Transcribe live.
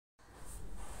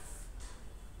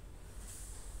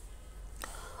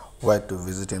Where to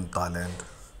visit in Thailand,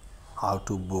 how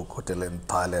to book hotel in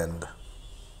Thailand.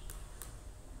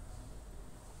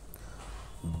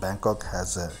 Bangkok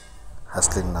has a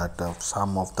hustling nightclub,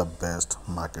 some of the best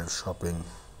market shopping,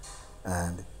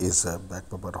 and is a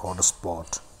backpacker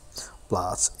hotspot.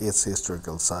 Plus, its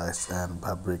historical sites and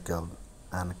fabrical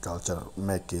and culture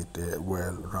make it a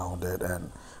well-rounded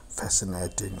and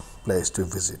fascinating place to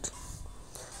visit.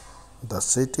 The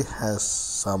city has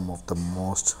some of the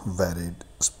most varied,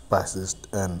 spiciest,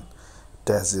 and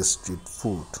tastiest street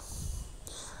food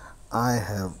I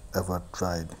have ever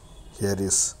tried. Here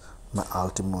is my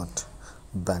ultimate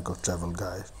Bangkok travel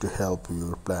guide to help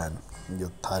you plan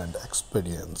your Thailand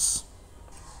experience.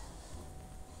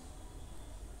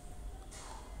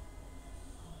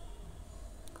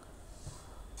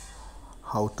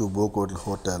 How to book a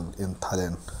hotel in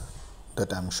Thailand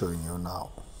that I'm showing you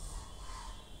now.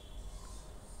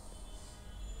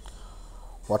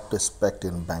 What to expect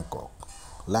in Bangkok.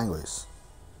 Language.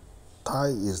 Thai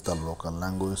is the local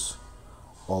language,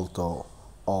 although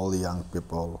all young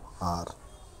people are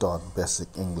taught basic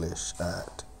English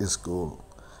at school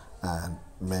and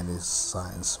many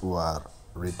signs were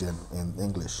written in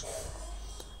English.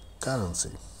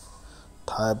 Currency.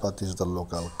 Thai baht is the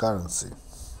local currency.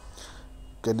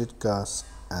 Credit cards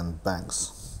and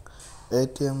banks.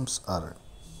 ATMs are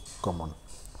common,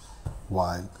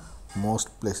 while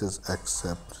most places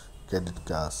accept credit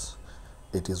cards.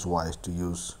 It is wise to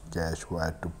use cash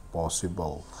where to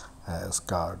possible, as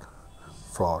card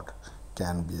fraud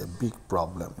can be a big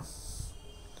problem.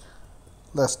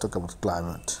 Let's talk about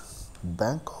climate.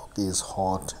 Bangkok is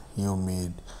hot,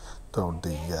 humid throughout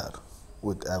the year,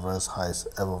 with average highs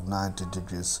above 90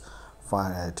 degrees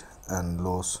Fahrenheit and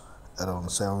lows around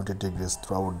 70 degrees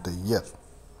throughout the year.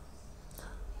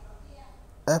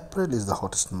 April is the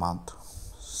hottest month,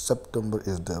 September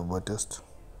is the wettest,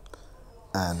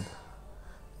 and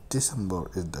December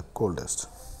is the coldest.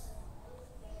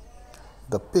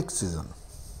 The peak season.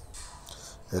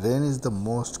 Rain is the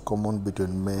most common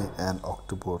between May and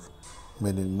October,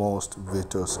 meaning most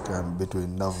visitors come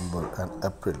between November and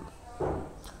April.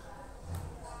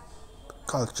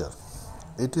 Culture.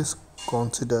 It is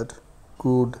considered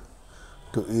crude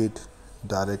to eat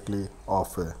directly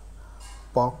off a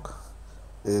pork.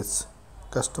 It's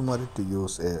customary to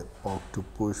use a pork to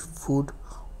push food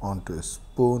onto a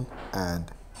spoon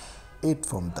and eat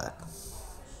from that.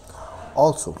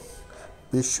 Also,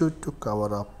 be sure to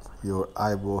cover up your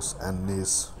eyebrows and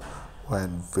knees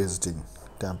when visiting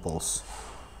temples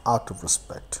out of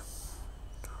respect.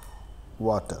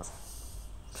 Water.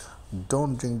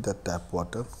 Don't drink the tap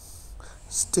water.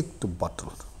 Stick to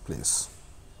bottle, please.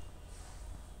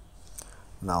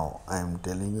 Now I am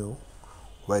telling you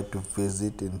where to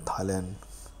visit in Thailand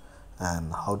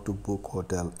and how to book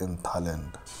hotel in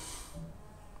Thailand.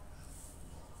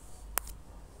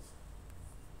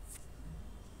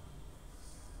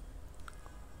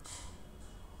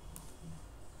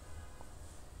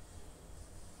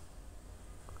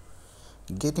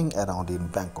 Getting around in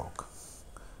Bangkok.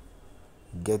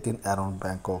 Getting around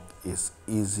Bangkok is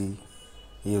easy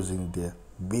using the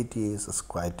BTS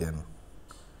Skytrain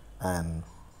and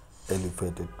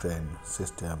elevated train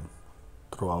system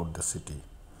throughout the city.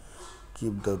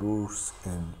 Keep the routes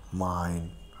in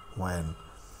mind when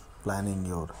planning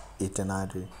your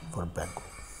itinerary for Bangkok.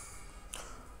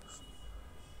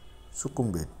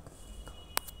 Sukhumvit.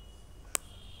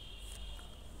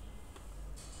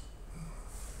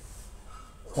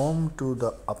 Home to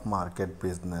the upmarket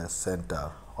business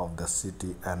center of the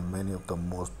city and many of the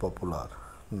most popular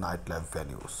nightlife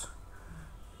venues.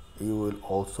 You will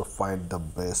also find the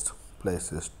best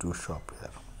places to shop here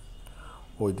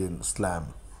within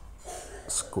Slam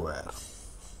Square.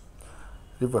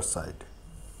 Riverside.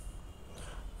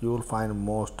 You will find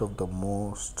most of the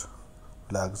most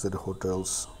luxury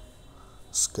hotels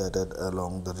scattered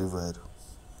along the river,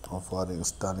 offering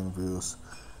stunning views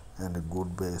and a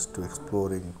good base to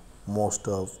exploring most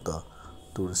of the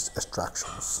tourist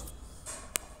attractions.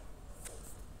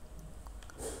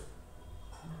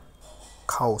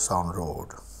 Khao Sound Road.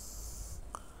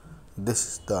 This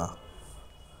is the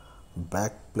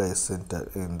back place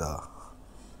center in the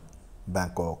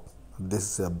Bangkok.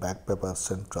 This is a backpacker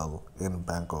central in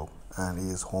Bangkok and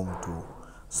is home to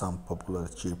some popular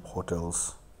cheap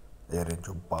hotels, a range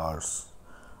of bars,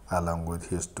 along with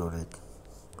historic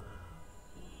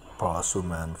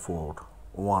Parasuman Fort,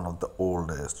 one of the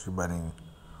oldest remaining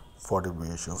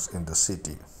fortifications in the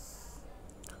city.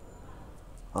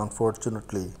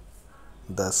 Unfortunately,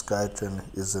 the Skytrain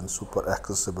isn't super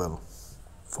accessible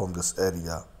from this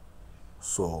area,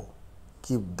 so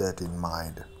keep that in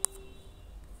mind.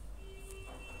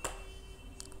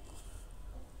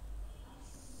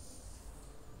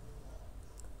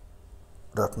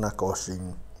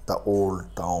 Ratnakoshing, the old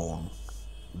town.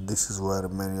 This is where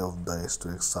many of the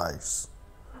historic sites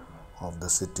of the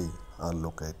city are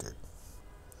located,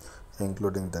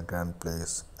 including the Grand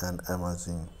Place and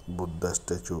emerging Buddha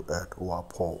statue at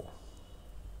Wapho.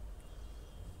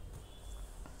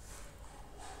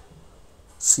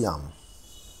 Siam.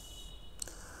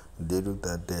 During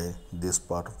the day, this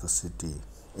part of the city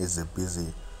is a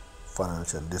busy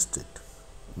financial district,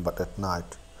 but at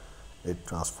night it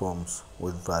transforms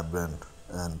with vibrant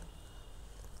and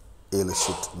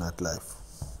illicit nightlife.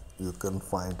 You can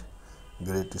find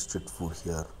great street food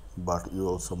here, but you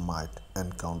also might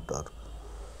encounter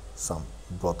some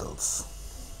brothels.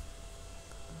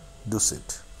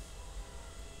 Dusit.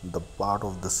 The part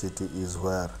of the city is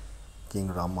where King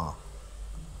Rama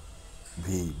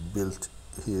V built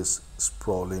his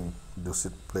sprawling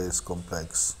Dusit Place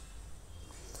complex.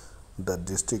 The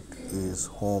district is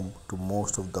home to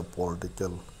most of the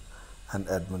political and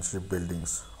administrative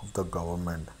buildings of the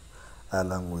government,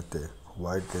 along with a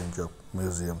wide range of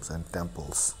museums and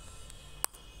temples.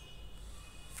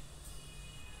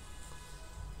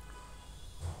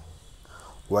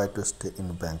 Why to stay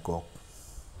in Bangkok?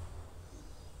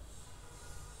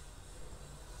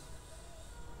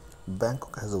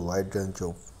 Bangkok has a wide range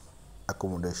of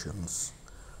accommodations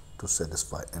to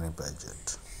satisfy any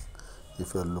budget.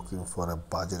 If you are looking for a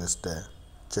budget stay,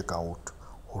 check out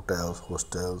hotels,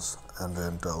 hostels, and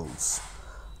rentals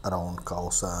around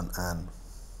Khao San and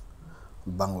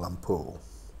Bang Lampu,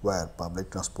 where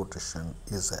public transportation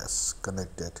is as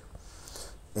connected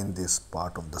in this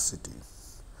part of the city.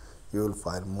 You will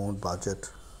find more budget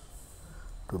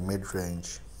to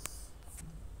mid-range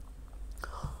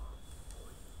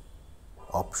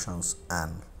options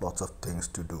and lots of things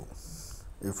to do.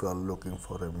 If you are looking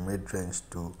for a mid-range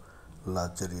to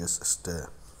luxurious stay,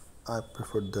 I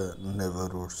prefer the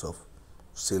neighborhoods of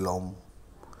Silom,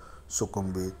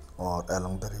 Sukhumvit, or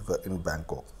along the river in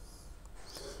Bangkok.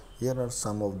 Here are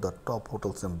some of the top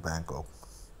hotels in Bangkok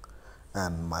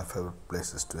and my favorite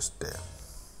places to stay.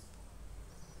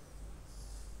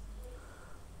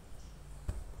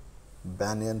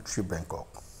 Banyan Tree Bangkok,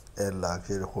 a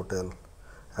luxury hotel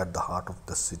at the heart of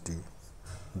the city.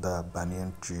 The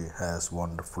Banyan Tree has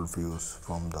wonderful views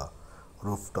from the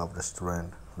rooftop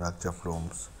restaurant, luxury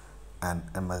rooms, an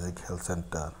amazing health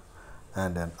center,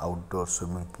 and an outdoor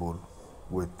swimming pool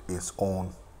with its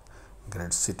own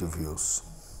great city views.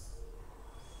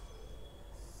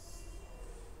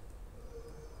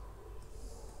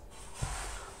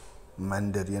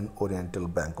 Mandarin Oriental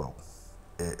Bangkok,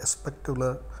 a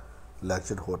spectacular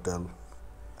luxury hotel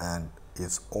and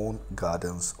its own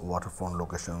gardens, waterfront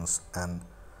locations, and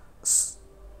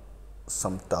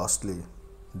sumptuously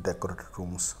decorated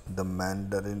rooms. The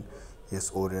Mandarin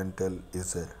is Oriental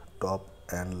is a top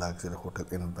end luxury hotel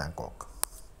in Bangkok.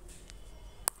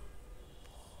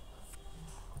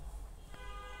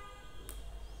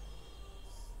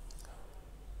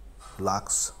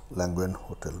 Lux Languin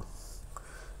Hotel.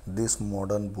 This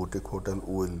modern boutique hotel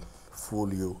will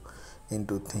fool you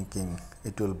into thinking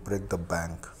it will break the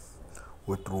bank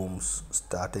with rooms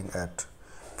starting at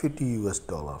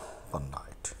 $50 per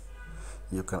night.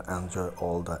 You can enjoy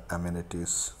all the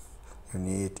amenities you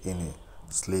need in a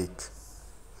sleek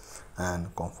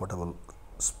and comfortable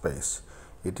space.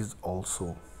 It is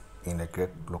also in a great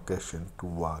location to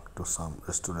walk to some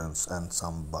restaurants and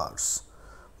some bars,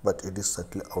 but it is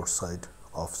certainly outside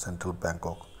of central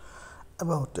Bangkok,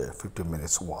 about a 50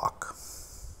 minutes walk.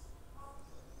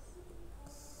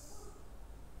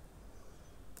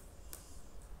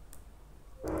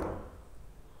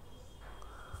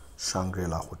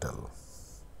 Shangri-La Hotel.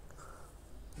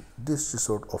 This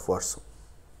resort offers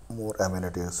more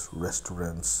amenities,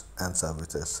 restaurants, and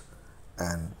services,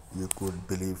 and you could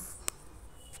believe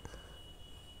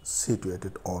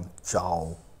situated on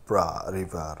Chao Phraya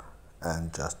River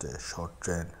and just a short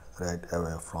train ride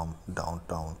away from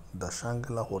downtown. The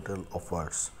Shangri-La Hotel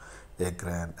offers a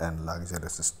grand and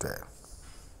luxurious stay.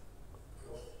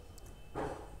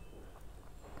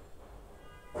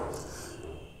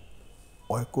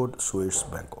 Orchid Suites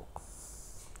Bangkok.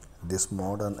 This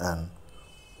modern and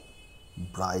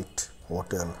bright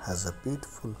hotel has a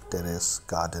beautiful terrace,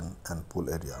 garden, and pool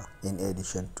area. In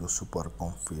addition to super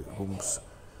comfy rooms,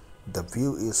 the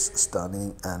view is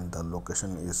stunning and the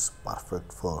location is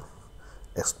perfect for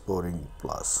exploring.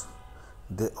 Plus,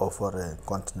 they offer a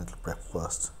continental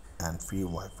breakfast and free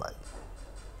Wi-Fi.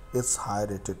 It's high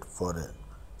rated for a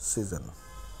season.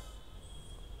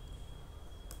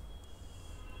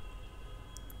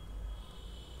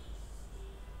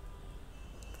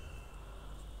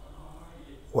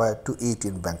 Where to eat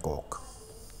in Bangkok?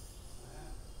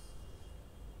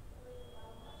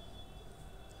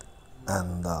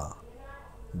 and the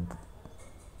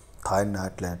Thai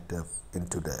nightclub in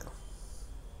today.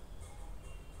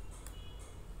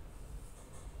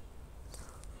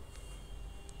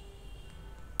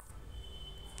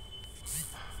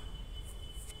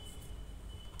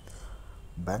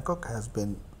 Bangkok has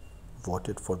been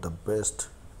voted for the best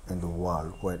in the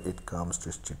world when it comes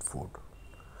to street food.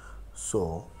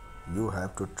 So, you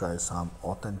have to try some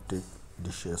authentic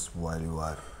dishes while you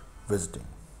are visiting.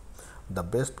 The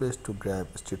best place to grab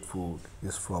street food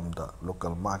is from the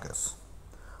local markets.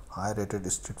 High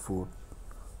rated street food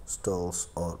stalls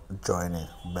or join a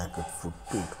banquet food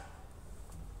tour.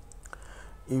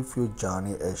 If you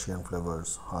journey Asian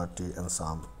flavors, hearty and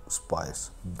some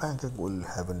spice, Bangkok will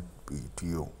heaven be to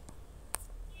you.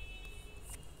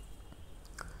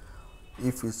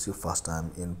 If it's your first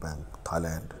time in Bangkok,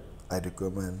 Thailand, I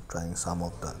recommend trying some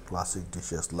of the classic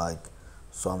dishes like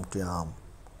som tiam,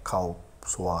 khao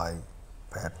swai,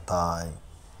 pad thai,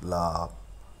 lap,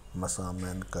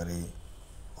 masaman curry,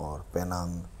 or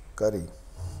penang curry.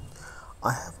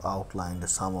 I have outlined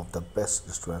some of the best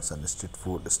restaurants and street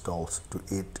food stalls to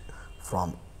eat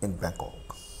from in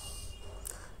Bangkok.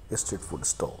 Street food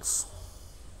stalls.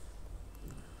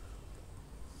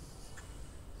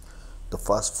 The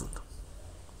fast food.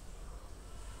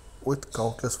 With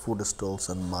countless food stalls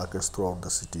and markets throughout the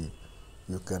city,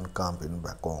 you can camp in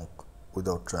Bangkok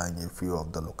without trying a few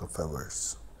of the local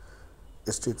favorites.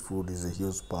 Street food is a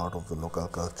huge part of the local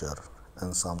culture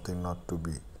and something not to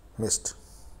be missed.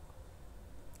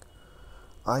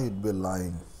 I would be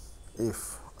lying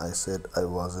if I said I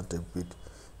wasn't a bit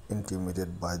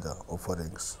intimidated by the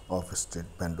offerings of street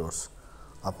vendors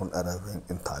upon arriving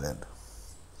in Thailand.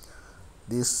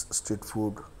 This street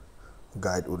food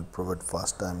guide will provide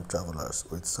first-time travelers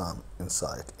with some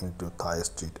insight into Thai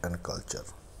street and culture.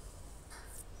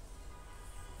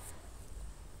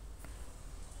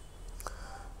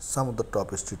 Some of the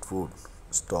top street food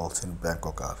stalls in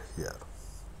Bangkok are here.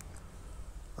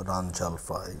 Ranjal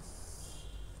Fry,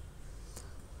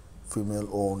 female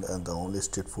owned and the only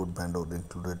street food vendor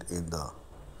included in the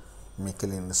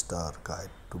Michelin star guide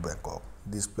to Bangkok.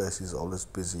 This place is always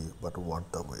busy but worth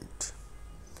the wait.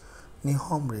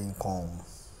 Nihom Ring Kong,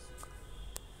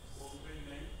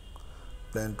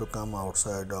 plan to come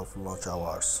outside of lunch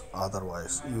hours,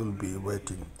 otherwise you'll be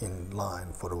waiting in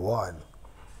line for a while.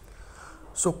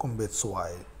 Sukhumvit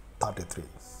Swai 33,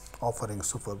 offering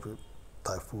superb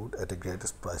Thai food at the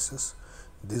greatest prices.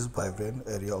 This vibrant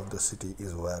area of the city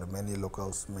is where many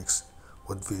locals mix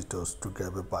with visitors to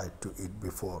grab a bite to eat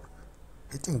before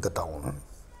hitting the town.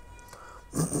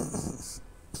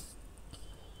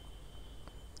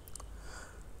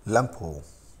 Lampo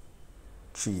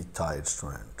Chi Thai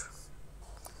Restaurant.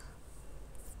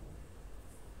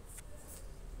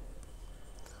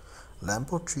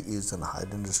 Lampo Tree is an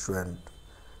hidden restaurant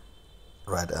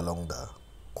right along the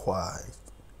Kwai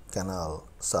Canal,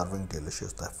 serving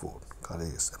delicious Thai food,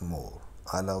 curries, and more.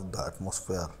 I love the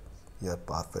atmosphere here,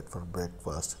 perfect for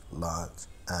breakfast, lunch,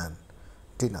 and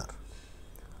dinner.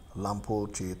 Lampo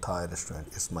Chi Thai restaurant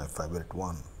is my favorite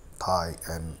one, Thai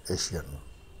and Asian.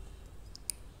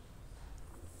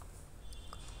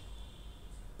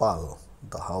 Pal,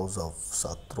 the house of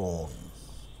Satron.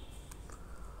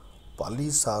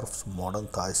 Pali serves modern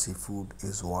Thai seafood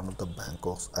is one of the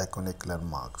Bangkok's iconic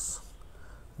landmarks.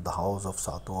 The House of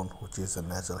Sathon, which is a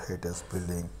natural heritage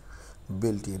building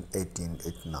built in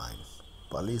 1889.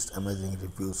 Pali's amazing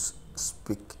reviews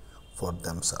speak for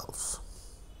themselves.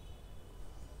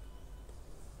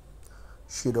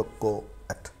 Shiroko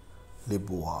at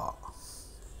Libua.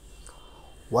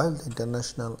 While the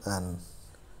international and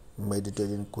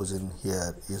Mediterranean cuisine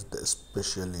here is the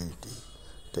specialty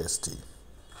tasty,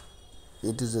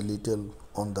 it is a little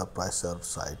on the pricier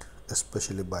side,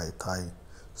 especially by Thai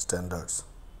standards.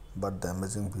 But the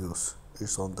amazing views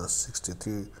is on the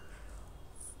 63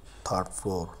 third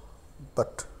floor,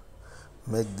 but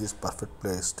make this perfect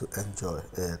place to enjoy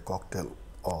a cocktail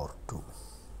or two.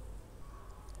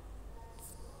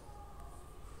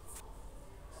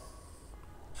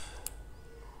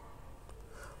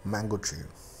 Mango Tree.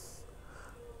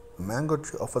 Mango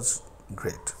Tree offers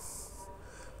great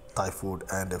Thai food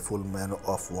and a full menu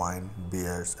of wine,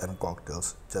 beers, and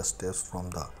cocktails just steps from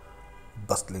the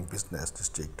bustling business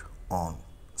district on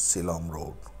Silom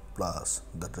Road. Plus,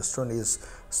 the restaurant is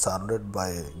surrounded by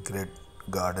a great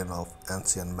garden of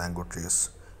ancient mango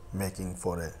trees, making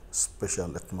for a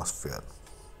special atmosphere.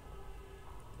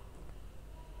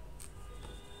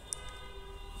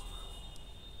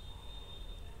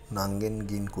 Nangin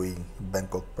Gin Kui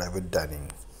Bangkok Private Dining.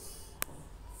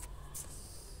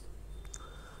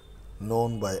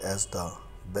 Known by as the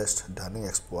best dining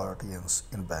experience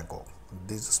in Bangkok,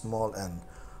 This small and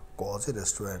cozy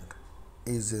restaurant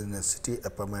is in a city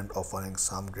apartment offering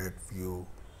some great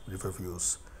river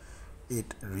views.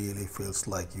 It really feels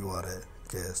like you are a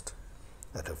guest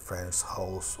at a friend's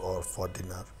house or for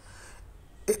dinner.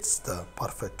 It's the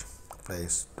perfect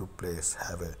place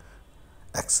have a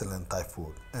excellent Thai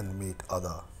food and meet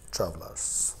other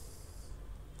travelers.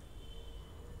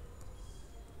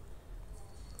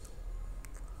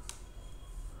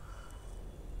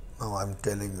 Now I'm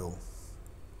telling you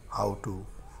how to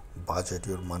budget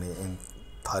your money in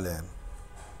Thailand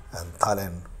and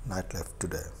Thailand nightlife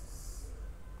today.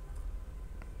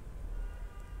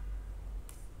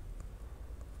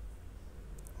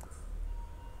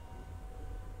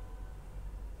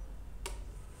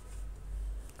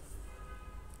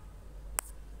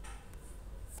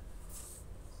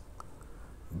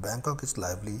 Bangkok is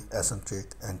lively, eccentric,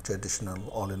 and traditional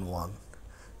all in one.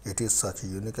 It is such a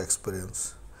unique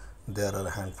experience. There are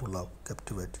a handful of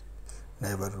captivating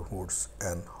neighborhoods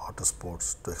and hot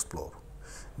spots to explore,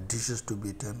 dishes to be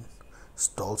eaten,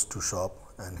 stalls to shop,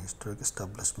 and historic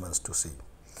establishments to see.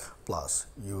 Plus,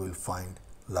 you will find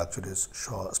luxurious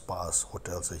spas,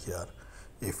 hotels here.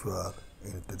 If you are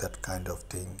into that kind of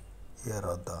thing, here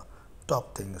are the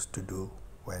top things to do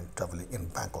when traveling in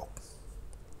Bangkok.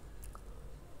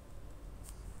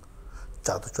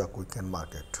 Chatuchak Weekend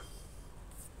Market.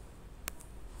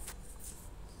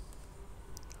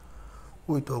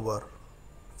 With over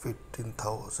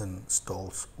 15,000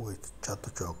 stalls, with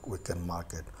Chatuchak Weekend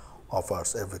Market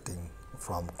offers everything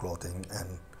from clothing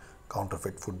and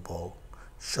counterfeit football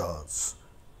shirts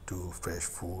to fresh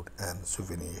food and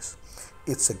souvenirs.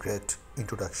 It's a great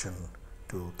introduction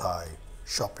to Thai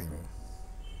shopping.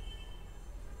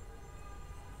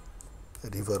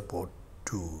 Riverboat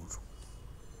tour.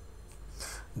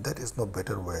 There is no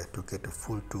better way to get a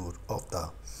full tour of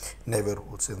the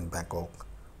neighborhoods in Bangkok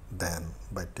than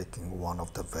by taking one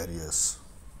of the various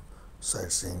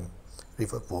sightseeing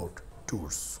riverboat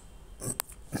tours.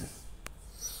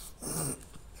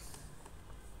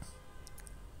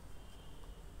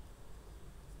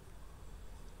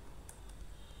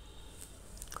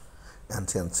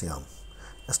 Ancient Siam.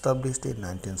 Established in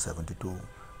 1972,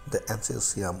 the ancient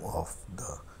Siam of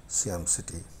the Siam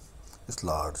city is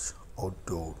large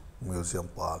outdoor museum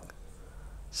park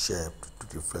shaped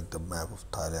to reflect the map of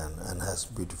Thailand and has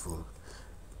beautiful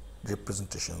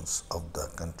representations of the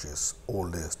country's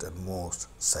oldest and most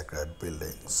sacred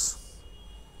buildings.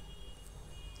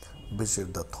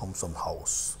 Visit the Thompson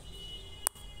House,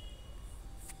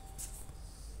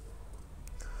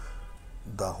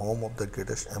 the home of the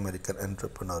greatest American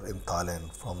entrepreneur in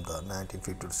Thailand from the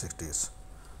 1950s to 60s.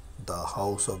 The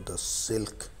house of the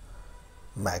silk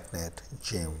magnate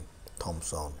Jim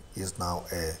Thompson is now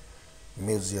a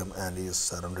museum and is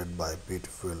surrounded by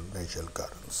beautiful natural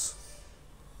gardens.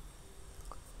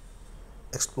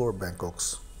 Explore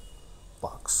Bangkok's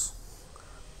parks.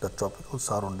 The tropical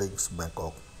surroundings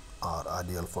Bangkok are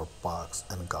ideal for parks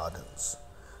and gardens.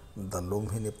 The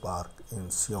Lumhini Park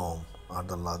in Siam are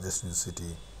the largest in the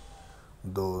city.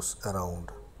 Those around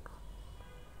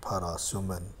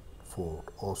Parasuman Fort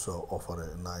also offer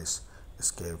a nice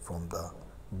escape from the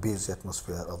busy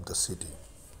atmosphere of the city.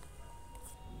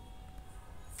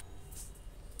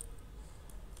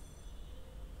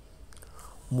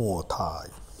 Muay Thai.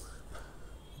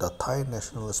 The Thai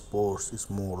national sport is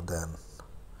more than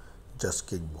just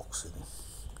kickboxing.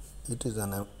 It is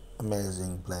an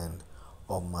amazing blend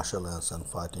of martial arts and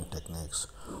fighting techniques.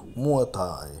 Muay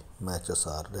Thai matches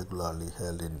are regularly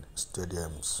held in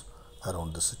stadiums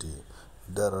around the city.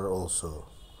 There are also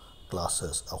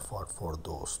classes offered for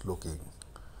those looking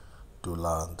to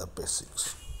learn the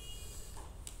basics.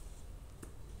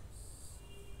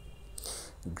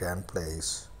 Grand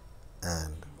Place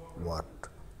and Wat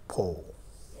Po.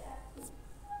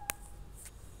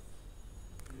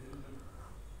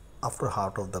 After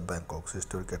heart of the Bangkok's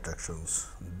historic attractions,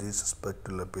 these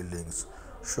spectacular buildings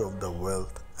show the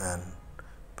wealth and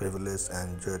privilege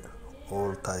enjoyed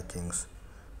old Thai kings.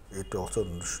 It also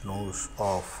shows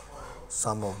off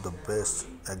some of the best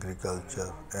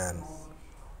agriculture and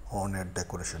ornate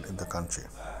decoration in the country.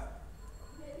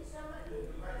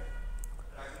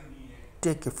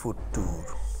 Take a food tour.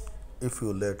 If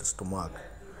you let stomach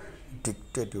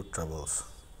dictate your travels,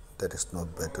 there is no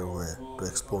better way to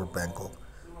explore Bangkok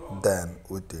than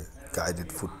with a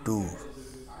guided food tour.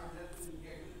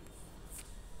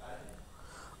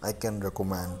 I can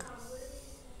recommend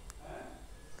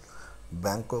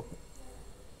Bangkok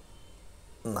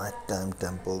nighttime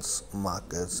temples,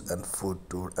 markets, and food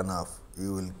tour enough.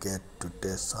 You will get to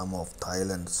taste some of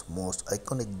Thailand's most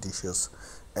iconic dishes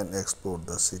and explore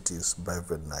the city's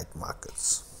vibrant night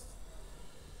markets.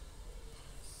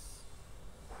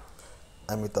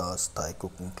 Amita's Thai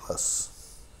cooking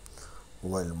class.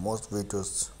 While most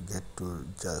visitors get to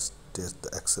just taste the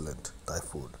excellent Thai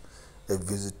food, a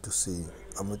visit to see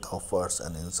Amita offers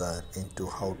an insight into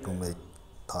how to make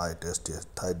tasty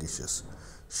Thai dishes.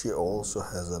 She also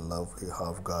has a lovely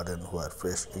half garden where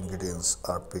fresh ingredients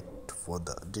are picked for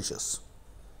the dishes.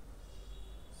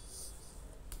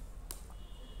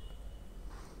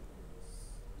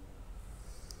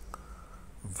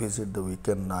 Visit the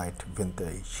weekend night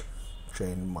vintage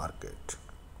chain market.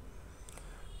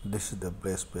 This is the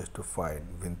best place to find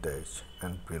vintage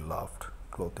and pre-loved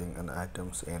clothing and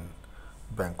items in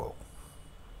Bangkok.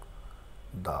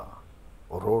 The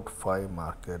Road 5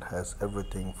 market has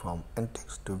everything from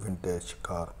antiques to vintage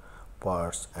car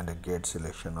parts and a great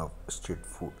selection of street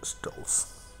food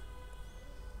stalls.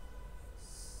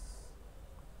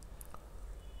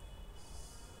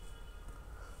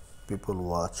 People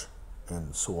watch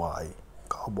in Swai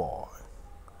Cowboy,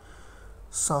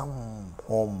 some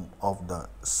home of the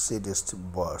seediest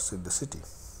bars in the city.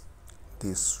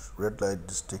 This red light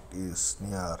district is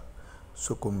near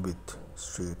Sukhumvit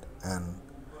Street and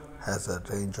has a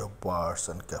range of bars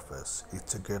and cafes.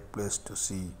 It's a great place to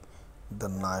see the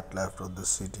nightlife of the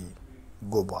city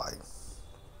go by.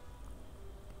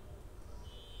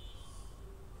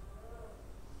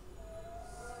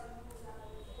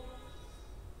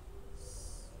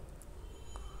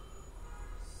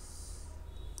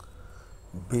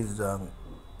 Visiting,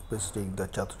 visiting the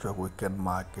Chatuchak Weekend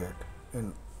Market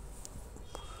in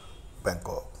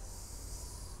Bangkok.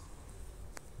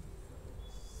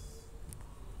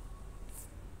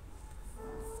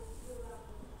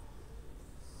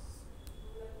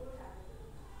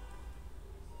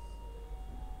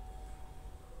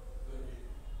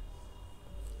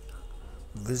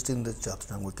 Visiting the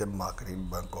Chatuchak Weekend Market in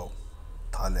Bangkok,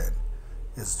 Thailand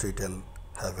is retail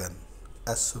heaven.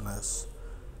 As soon as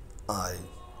I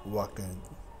walked in,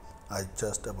 I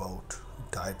just about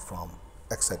died from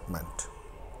excitement.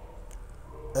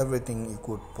 Everything you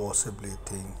could possibly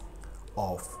think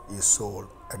of is sold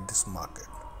at this market.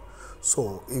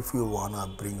 So, if you wanna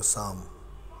bring some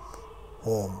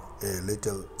home, a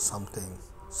little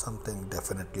something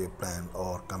definitely planned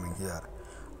or coming here,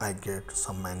 I get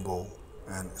some mango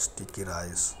and sticky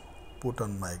rice, put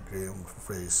on my green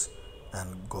face,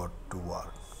 and got to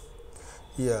work.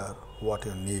 Here, what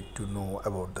you need to know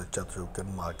about the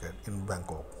Chatrukan market in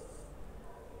Bangkok.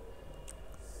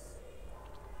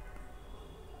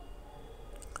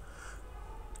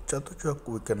 Chatuchak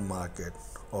Weekend Market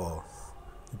or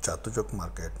Chatuchak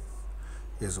Market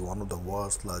is one of the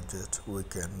world's largest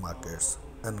weekend markets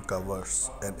and covers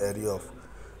an area of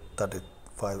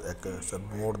 35 acres and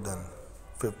more than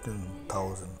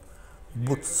 15,000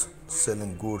 booths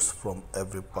selling goods from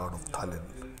every part of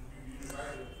Thailand.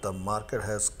 The market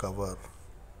has covered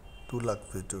 2 lakh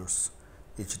visitors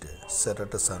each day,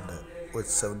 Saturday Sunday, with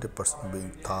 70%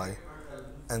 being Thai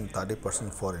and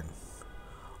 30% foreign.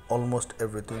 Almost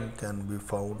everything can be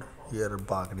found here at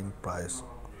bargaining price,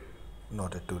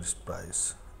 not a tourist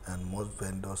price, and most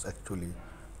vendors actually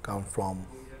come from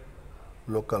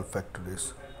local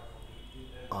factories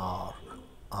or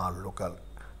are local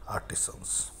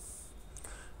artisans.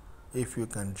 If you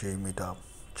can dream it up,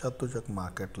 Chatujak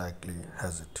market likely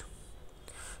has it.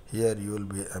 Here you will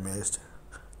be amazed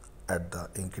at the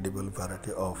incredible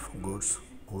variety of goods,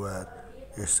 where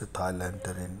it's a Thai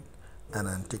lantern, an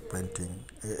antique painting,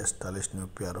 a stylish new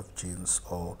pair of jeans,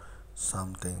 or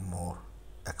something more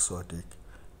exotic,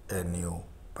 a new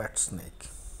pet snake.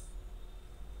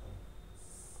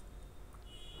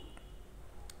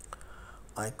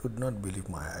 I could not believe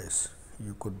my eyes.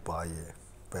 You could buy a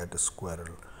pet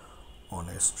squirrel on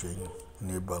a string,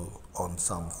 nibble on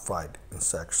some fried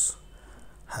insects,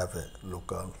 have a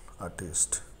local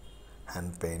artist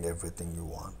hand paint everything you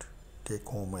want, take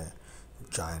home a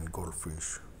giant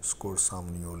goldfish, score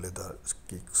some new leather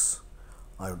kicks.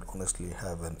 I would honestly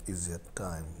have an easier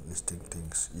time listing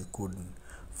things you couldn't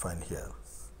find here.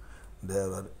 There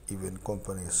were even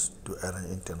companies to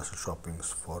arrange international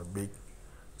shoppings for big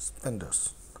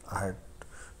spenders. I had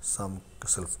some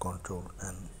self control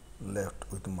and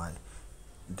left with my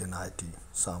dignity,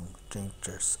 some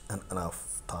trinkets, and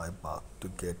enough Thai baht to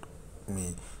get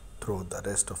me through the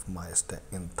rest of my stay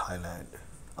in Thailand.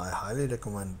 I highly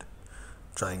recommend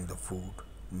trying the food,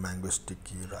 mango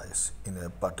sticky rice in a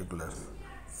particular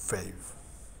fave.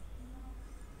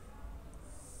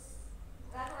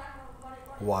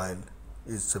 While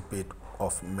it's a bit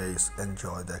of maze,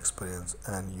 enjoy the experience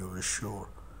and you are sure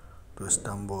to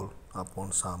stumble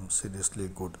upon some seriously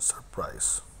good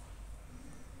surprise.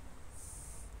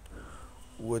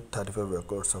 With 35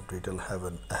 acres of retail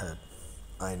heaven ahead,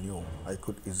 I knew I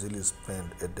could easily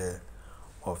spend a day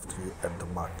of three at the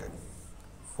market.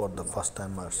 For the first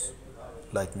timers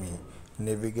like me,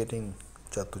 navigating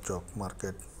Chatuchok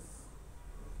market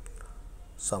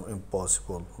some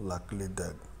impossible. Luckily,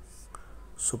 the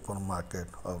supermarket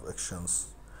of actions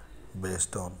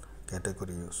based on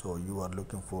category. So you are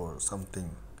looking for something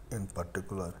in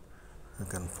particular, you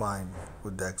can find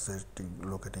with the existing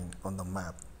locating on the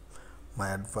map. My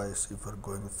advice if you are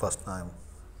going first time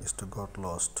is to get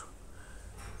lost.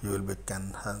 You will be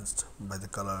enhanced by the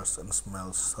colors and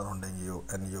smells surrounding you,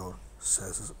 and your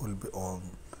senses will be on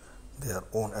their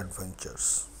own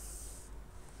adventures.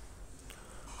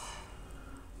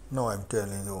 Now I'm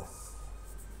telling you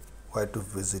why to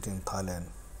visit in Thailand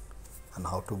and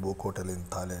how to book hotel in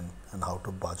Thailand and how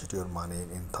to budget your money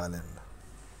in Thailand.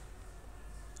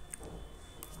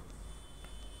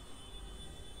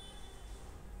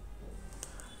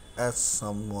 As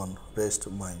someone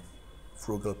raised my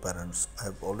frugal parents, I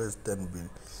have always then been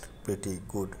pretty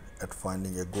good at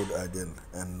finding a good agent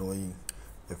and knowing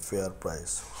a fair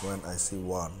price. When I see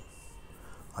one,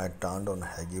 I turned on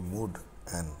Haggy mood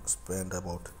and spent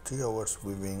about 3 hours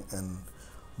weaving and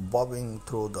bobbing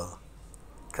through the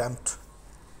cramped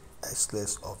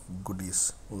excess of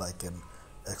goodies like an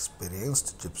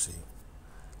experienced gypsy.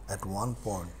 At one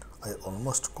point, I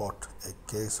almost caught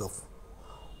a case of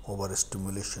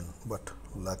overstimulation, but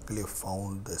luckily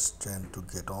found the strength to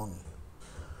get on.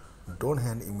 Don't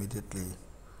hand immediately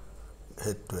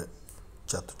head to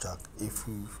Chatuchak if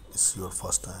it's your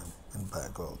first time in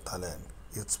Bangkok, Thailand.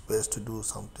 It's best to do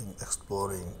something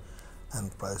exploring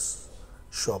and price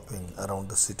shopping around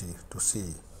the city to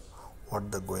see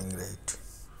what the going rate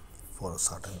for a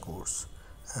certain course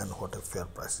and what a fair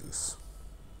price is.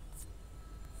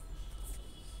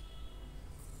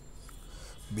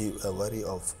 Be wary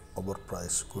of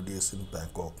overpriced goodies in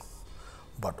Bangkok,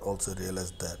 but also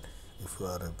realize that if you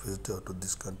are a visitor to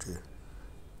this country,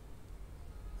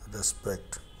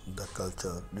 respect the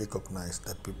culture, recognize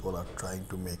that people are trying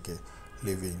to make a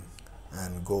living,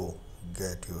 and go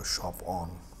get your shop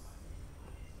on.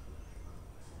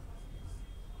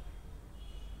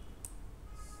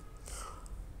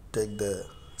 Take the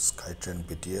SkyTrain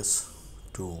BTS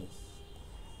to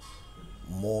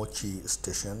Mochi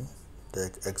station,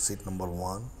 take exit number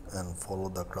 1 and follow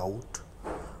the crowd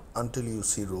until you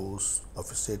see rows of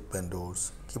street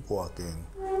vendors. Keep walking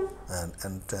and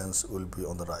entrance will be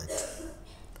on the right.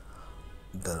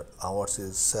 The hours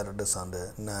is Saturday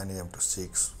Sunday 9 a.m. to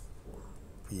 6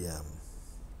 p.m.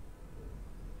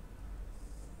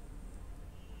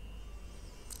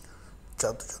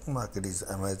 Chatuchak market is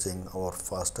amazing. Our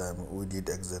first time we did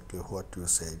exactly what you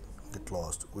said. Get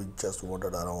lost. We just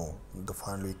wandered around.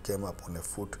 Finally came up on a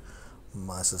foot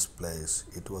massage place.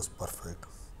 It was perfect.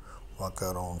 Walk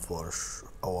around for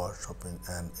hours shopping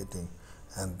and eating,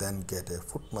 and then get a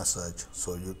foot massage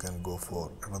so you can go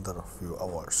for another few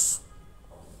hours.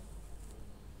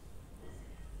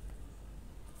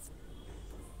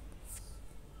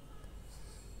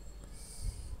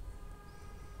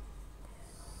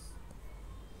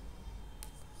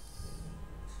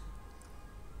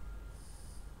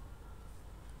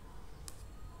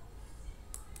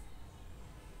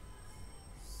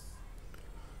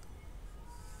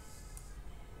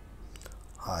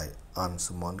 Hi, I'm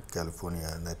Simon, California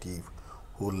native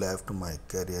who left my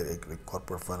career in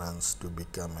corporate finance to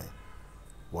become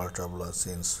a world traveler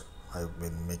since I've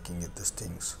been making it these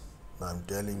things. Now I'm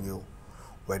telling you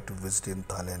where to visit in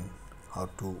Thailand, how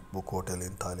to book hotel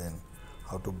in Thailand,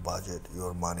 how to budget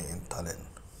your money in Thailand,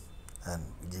 and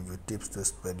give you tips to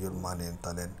spend your money in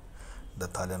Thailand, the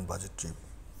Thailand budget trip,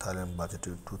 Thailand budget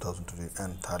trip 2020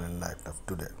 and Thailand nightclub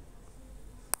today.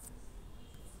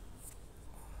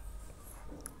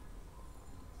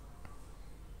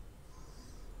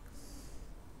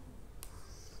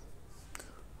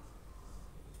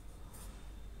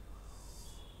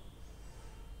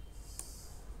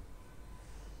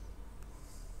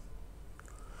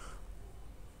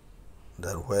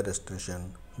 There were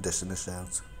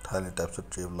destinations, Thailand types of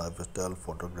trip, lifestyle,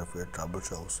 photography, travel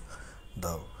shows.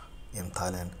 The in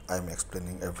Thailand, I'm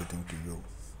explaining everything to you.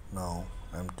 Now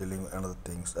I'm telling you another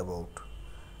things about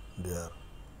their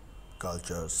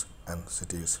cultures and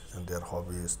cities and their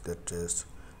hobbies, their tastes.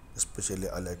 Especially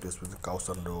I like to spend the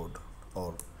Kausan Road,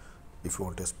 or if you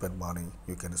want to spend money,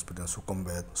 you can spend in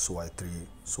Sukhumvit, Suai 3,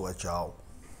 Suai Chao.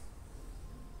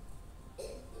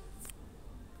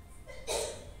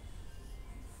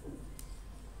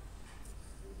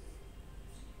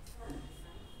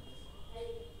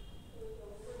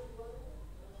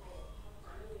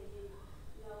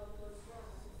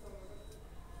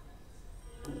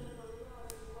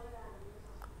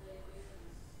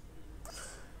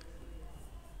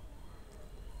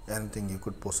 anything you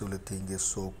could possibly think is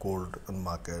so cold on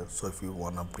market. So if you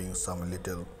wanna bring some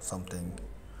little something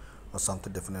or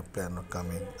something definite plan or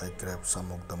coming, I grab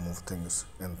some of the move things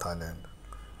in Thailand.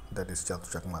 That is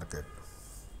Chatuchak market.